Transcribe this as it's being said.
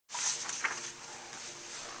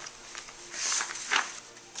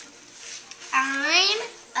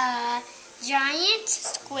giant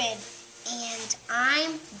squid, and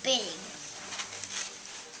I'm big.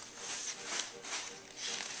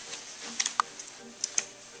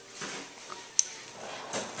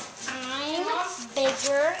 I'm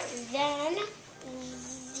bigger than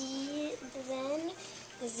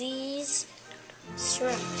these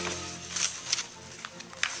shrimp.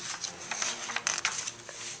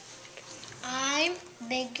 I'm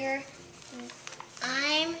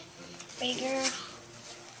bigger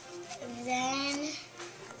than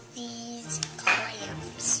these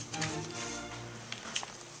clams.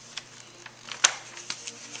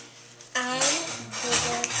 I'm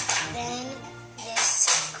bigger than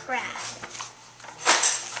this crab.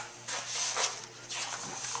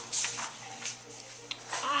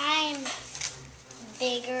 I'm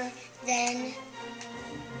bigger than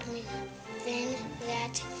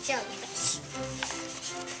that jellyfish.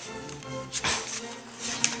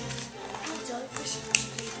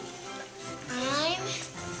 I'm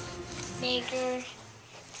bigger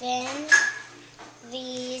than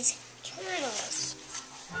these turtles.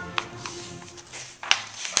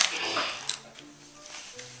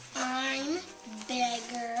 I'm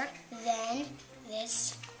bigger than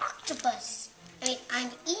this octopus. I'm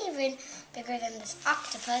even bigger than this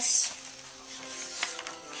octopus.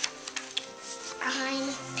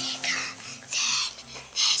 I'm bigger than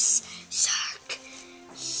this shark.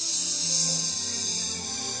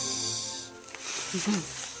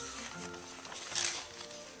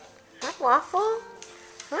 Hi, Waffle.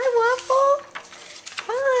 Hi, Waffle.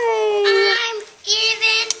 Hi.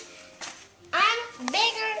 I'm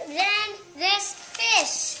bigger than this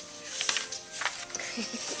fish.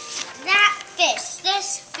 That fish, this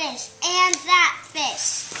fish, and that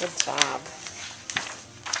fish. Good job.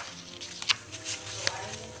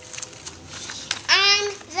 I'm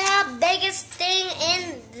the biggest thing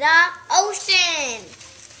in the ocean.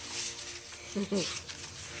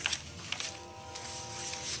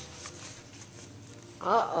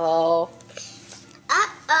 Uh-oh.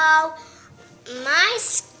 Uh-oh.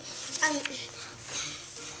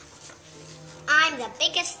 I'm the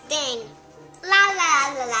biggest thing. La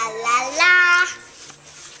la la la la la.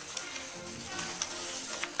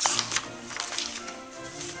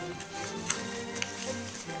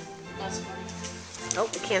 Oh,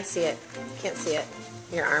 we can't see it. Can't see it.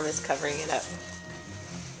 Your arm is covering it up.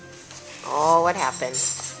 Oh, what happened?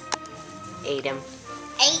 Ate him.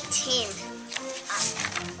 Ate him.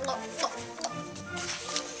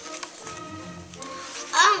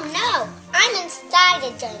 Oh no! I'm inside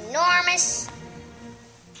a ginormous...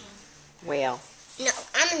 Whale. No,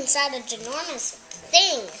 I'm inside a ginormous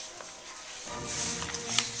thing.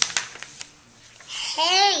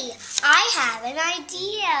 Hey, I have an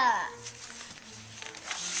idea.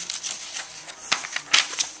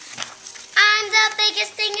 I'm the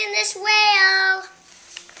biggest thing in this whale.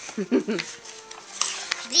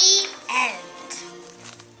 The end.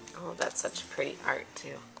 Oh, that's such pretty art,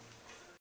 too.